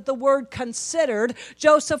realize that the word considered,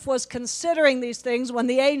 Joseph was considering these things when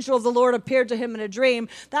the angel of the Lord appeared to him in a dream.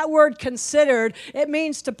 That word considered, it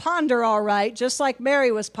means to ponder, all right, just like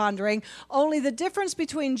Mary was pondering. Only the difference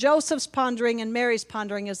between Joseph's pondering and Mary's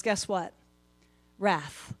pondering is, guess what?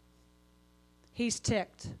 Wrath. He's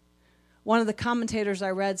ticked. One of the commentators I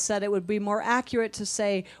read said it would be more accurate to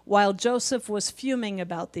say, while Joseph was fuming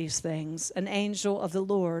about these things, an angel of the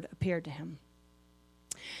Lord appeared to him.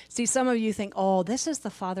 See, some of you think, oh, this is the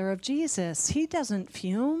father of Jesus. He doesn't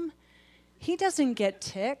fume. He doesn't get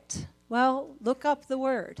ticked. Well, look up the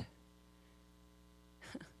word.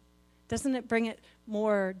 Doesn't it bring it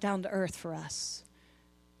more down to earth for us?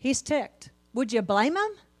 He's ticked. Would you blame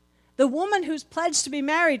him? The woman who's pledged to be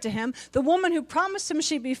married to him, the woman who promised him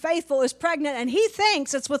she'd be faithful, is pregnant, and he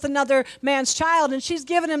thinks it's with another man's child, and she's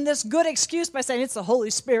given him this good excuse by saying, it's the Holy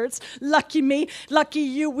Spirit's. Lucky me, lucky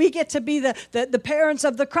you. We get to be the parents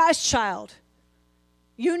of the Christ child.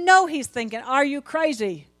 You know he's thinking, are you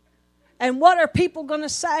crazy? And what are people going to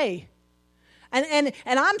say? And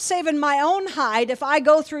I'm saving my own hide if I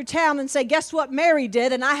go through town and say, guess what Mary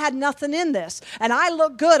did, and I had nothing in this. And I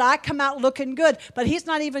look good. I come out looking good. But he's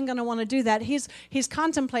not even going to want to do that. He's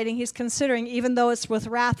contemplating, he's considering, even though it's with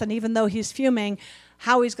wrath and even though he's fuming,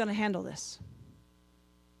 how he's going to handle this.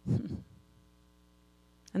 And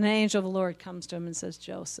the angel of the Lord comes to him and says,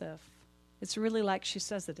 Joseph, it's really like she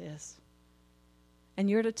says it is. And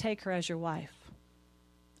you're to take her as your wife.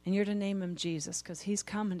 And you're to name him Jesus because he's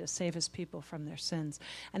coming to save his people from their sins.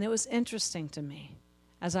 And it was interesting to me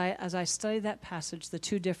as I studied that passage, the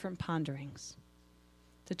two different ponderings,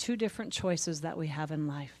 the two different choices that we have in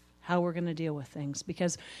life, how we're going to deal with things.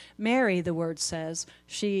 Because Mary, the word says,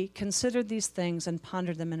 she considered these things and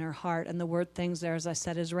pondered them in her heart. And the word things there, as I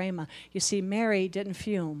said, is rhema. You see, Mary didn't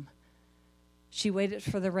fume. She waited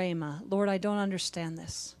for the rhema. Lord, I don't understand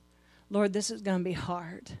this. Lord, this is going to be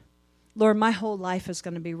hard. Lord, my whole life is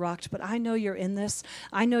going to be rocked, but I know you're in this.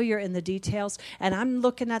 I know you're in the details, and I'm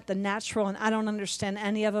looking at the natural, and I don't understand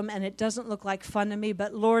any of them, and it doesn't look like fun to me,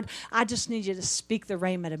 but Lord, I just need you to speak the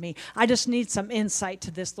rhema to me. I just need some insight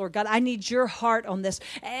to this, Lord God. I need your heart on this,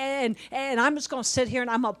 and I'm just going to sit here,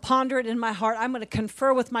 and I'm going to ponder it in my heart. I'm going to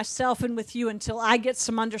confer with myself and with you until I get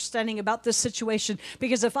some understanding about this situation,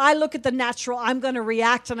 because if I look at the natural, I'm going to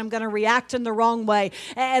react, and I'm going to react in the wrong way,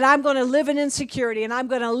 and I'm going to live in insecurity, and I'm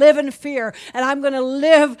going to live in fear, and I'm going to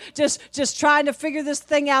live just trying to figure this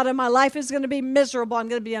thing out, and my life is going to be miserable. I'm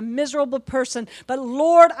going to be a miserable person. But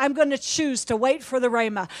Lord, I'm going to choose to wait for the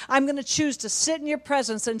Rhema. I'm going to choose to sit in your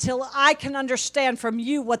presence until I can understand from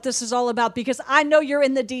you what this is all about, because I know you're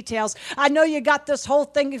in the details. I know you got this whole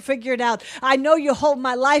thing figured out. I know you hold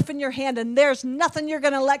my life in your hand, and there's nothing you're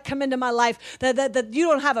going to let come into my life that you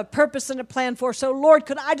don't have a purpose and a plan for. So Lord,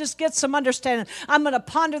 could I just get some understanding? I'm going to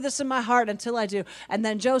ponder this in my heart until I do. And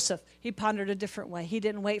then Joseph, he pondered a different way. He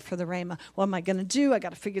didn't wait for the Rhema. What am I going to do? I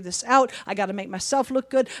got to figure this out. I got to make myself look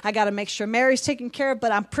good. I got to make sure Mary's taken care of,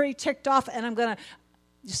 but I'm pretty ticked off, and I'm going to...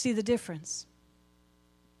 You see the difference?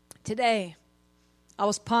 Today, I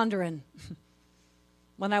was pondering.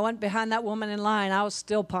 When I went behind that woman in line, I was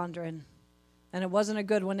still pondering. And it wasn't a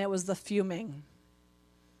good one. It was the fuming.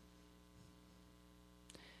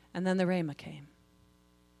 And then the Rhema came.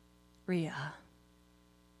 Rhea,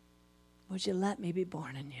 would you let me be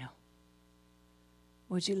born in you?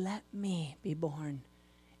 Would you let me be born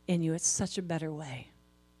in you? It's such a better way.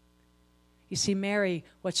 You see, Mary,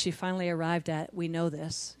 what she finally arrived at, we know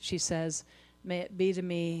this. She says, may it be to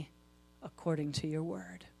me according to your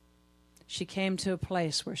word. She came to a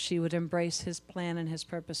place where she would embrace his plan and his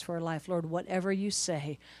purpose for her life. Lord, whatever you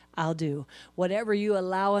say, I'll do. Whatever you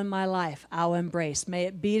allow in my life, I'll embrace. May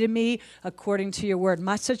it be to me according to your word.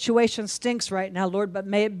 My situation stinks right now, Lord, but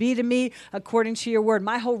may it be to me according to your word.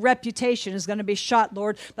 My whole reputation is going to be shot,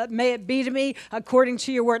 Lord, but may it be to me according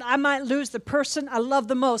to your word. I might lose the person I love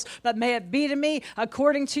the most, but may it be to me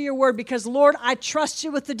according to your word, because, Lord, I trust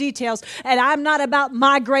you with the details, and I'm not about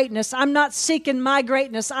my greatness. I'm not seeking my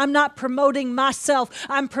greatness. I'm not promoting myself.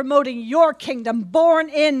 I'm promoting your kingdom born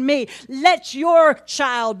in me. Let your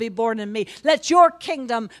child be born in me. Let your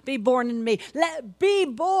kingdom be born in me. Let be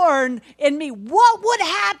born in me. What would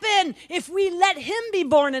happen if we let him be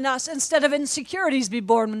born in us instead of insecurities be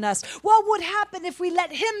born in us? What would happen if we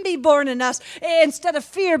let him be born in us instead of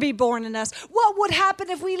fear be born in us? What would happen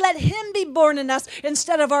if we let him be born in us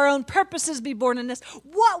instead of our own purposes be born in us?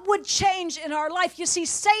 What would change in our life? You see,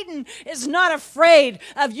 Satan is not afraid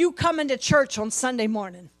of you coming to church on Sunday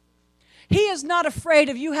morning. He is not afraid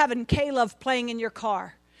of you having K-Love playing in your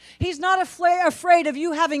car. He's not afraid of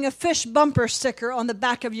you having a fish bumper sticker on the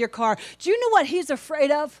back of your car. Do you know what he's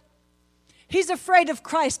afraid of? He's afraid of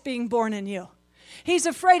Christ being born in you. He's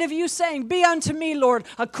afraid of you saying, be unto me, Lord,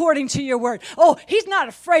 according to your word. Oh, he's not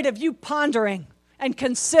afraid of you pondering and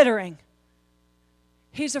considering.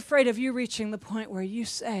 He's afraid of you reaching the point where you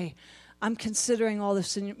say, I'm considering all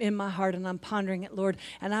this in my heart, and I'm pondering it, Lord,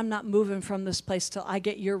 and I'm not moving from this place till I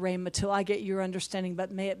get your rhema, till I get your understanding,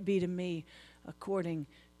 but may it be to me according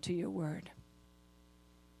to your word.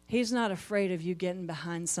 He's not afraid of you getting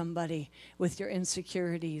behind somebody with your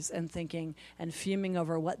insecurities and thinking and fuming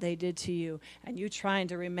over what they did to you, and you trying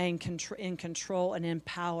to remain in control and in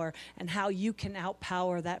power, and how you can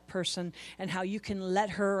outpower that person, and how you can let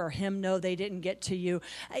her or him know they didn't get to you.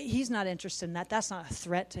 He's not interested in that. That's not a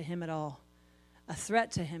threat to him at all. A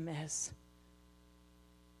threat to him is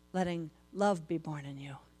letting love be born in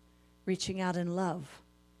you, reaching out in love,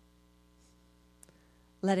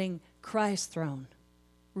 letting Christ's throne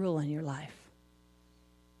rule in your life.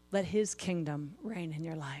 Let his kingdom reign in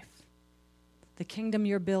your life. The kingdom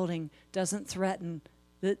you're building doesn't threaten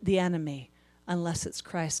the enemy unless it's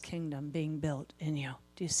Christ's kingdom being built in you.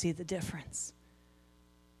 Do you see the difference?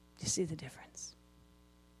 Do you see the difference?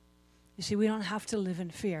 You see, we don't have to live in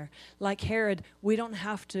fear. Like Herod, we don't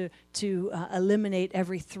have to eliminate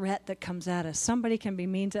every threat that comes at us. Somebody can be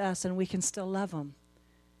mean to us and we can still love them,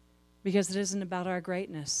 because it isn't about our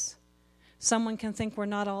greatness. Someone can think we're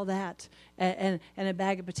not all that and a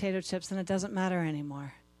bag of potato chips, and it doesn't matter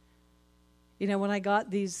anymore. You know, when I got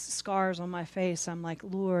these scars on my face, I'm like,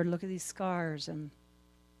 Lord, look at these scars. And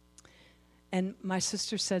my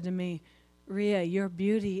sister said to me, Rhea, your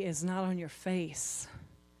beauty is not on your face.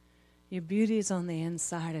 Your beauty is on the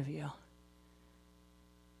inside of you.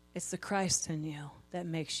 It's the Christ in you that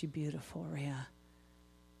makes you beautiful, Rhea.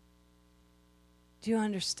 Do you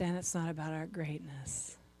understand it's not about our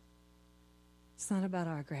greatness? It's not about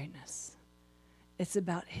our greatness. It's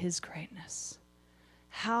about his greatness.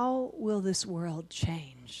 How will this world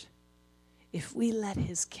change if we let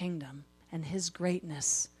his kingdom and his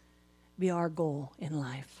greatness be our goal in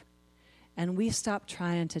life, and we stop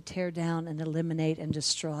trying to tear down and eliminate and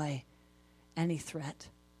destroy any threat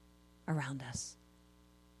around us.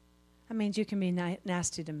 That means you can be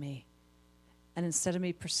nasty to me, and instead of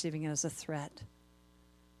me perceiving it as a threat,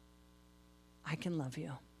 I can love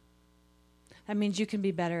you. That means you can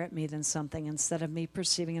be better at me than something. Instead of me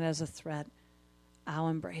perceiving it as a threat, I'll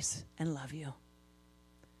embrace and love you.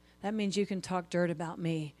 That means you can talk dirt about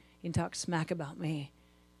me, you can talk smack about me,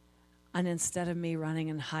 and instead of me running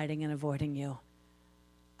and hiding and avoiding you,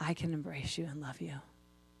 I can embrace you and love you.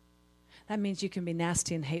 That means you can be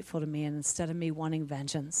nasty and hateful to me, and instead of me wanting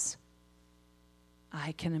vengeance,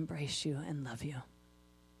 I can embrace you and love you.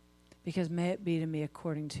 Because may it be to me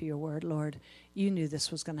according to your word, Lord. You knew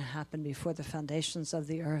this was going to happen before the foundations of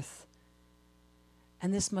the earth.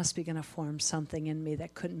 And this must be going to form something in me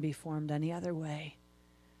that couldn't be formed any other way.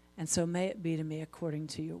 And so may it be to me according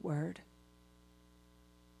to your word.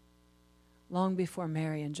 Long before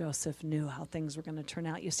Mary and Joseph knew how things were going to turn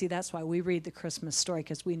out. You see, that's why we read the Christmas story,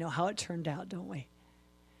 because we know how it turned out, don't we?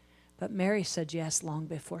 But Mary said yes long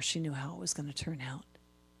before she knew how it was going to turn out.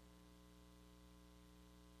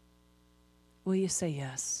 Will you say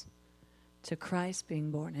yes to Christ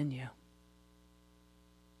being born in you?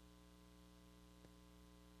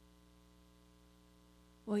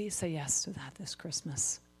 Will you say yes to that this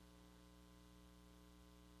Christmas?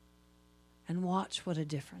 And watch what a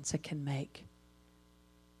difference it can make.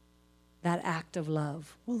 That act of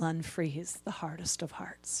love will unfreeze the hardest of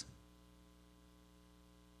hearts.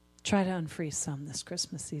 Try to unfreeze some this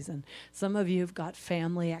Christmas season. Some of you have got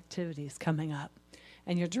family activities coming up,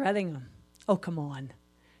 and you're dreading them. Oh, come on.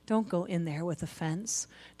 Don't go in there with offense.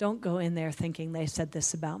 Don't go in there thinking they said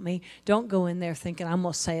this about me. Don't go in there thinking I'm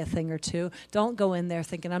going to say a thing or two. Don't go in there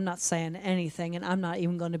thinking I'm not saying anything and I'm not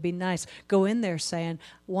even going to be nice. Go in there saying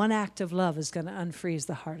one act of love is going to unfreeze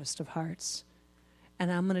the hardest of hearts.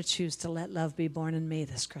 And I'm going to choose to let love be born in me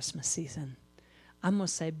this Christmas season. I'm going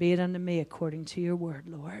to say, be it unto me according to your word,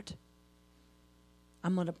 Lord.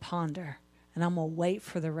 I'm going to ponder and I'm going to wait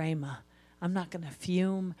for the Rhema. I'm not going to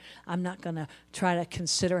fume. I'm not going to try to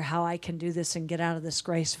consider how I can do this and get out of this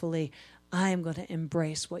gracefully. I am going to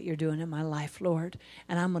embrace what you're doing in my life, Lord.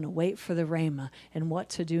 And I'm going to wait for the Rhema and what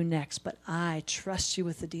to do next. But I trust you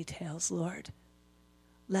with the details, Lord.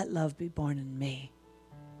 Let love be born in me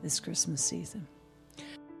this Christmas season.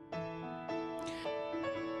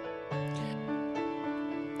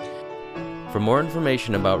 For more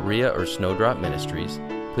information about RIA or Snowdrop Ministries,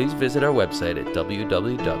 please visit our website at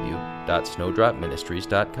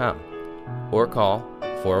www.snowdropministries.com or call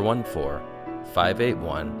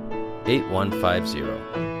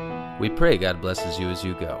 414-581-8150. We pray God blesses you as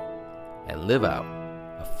you go and live out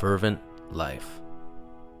a fervent life.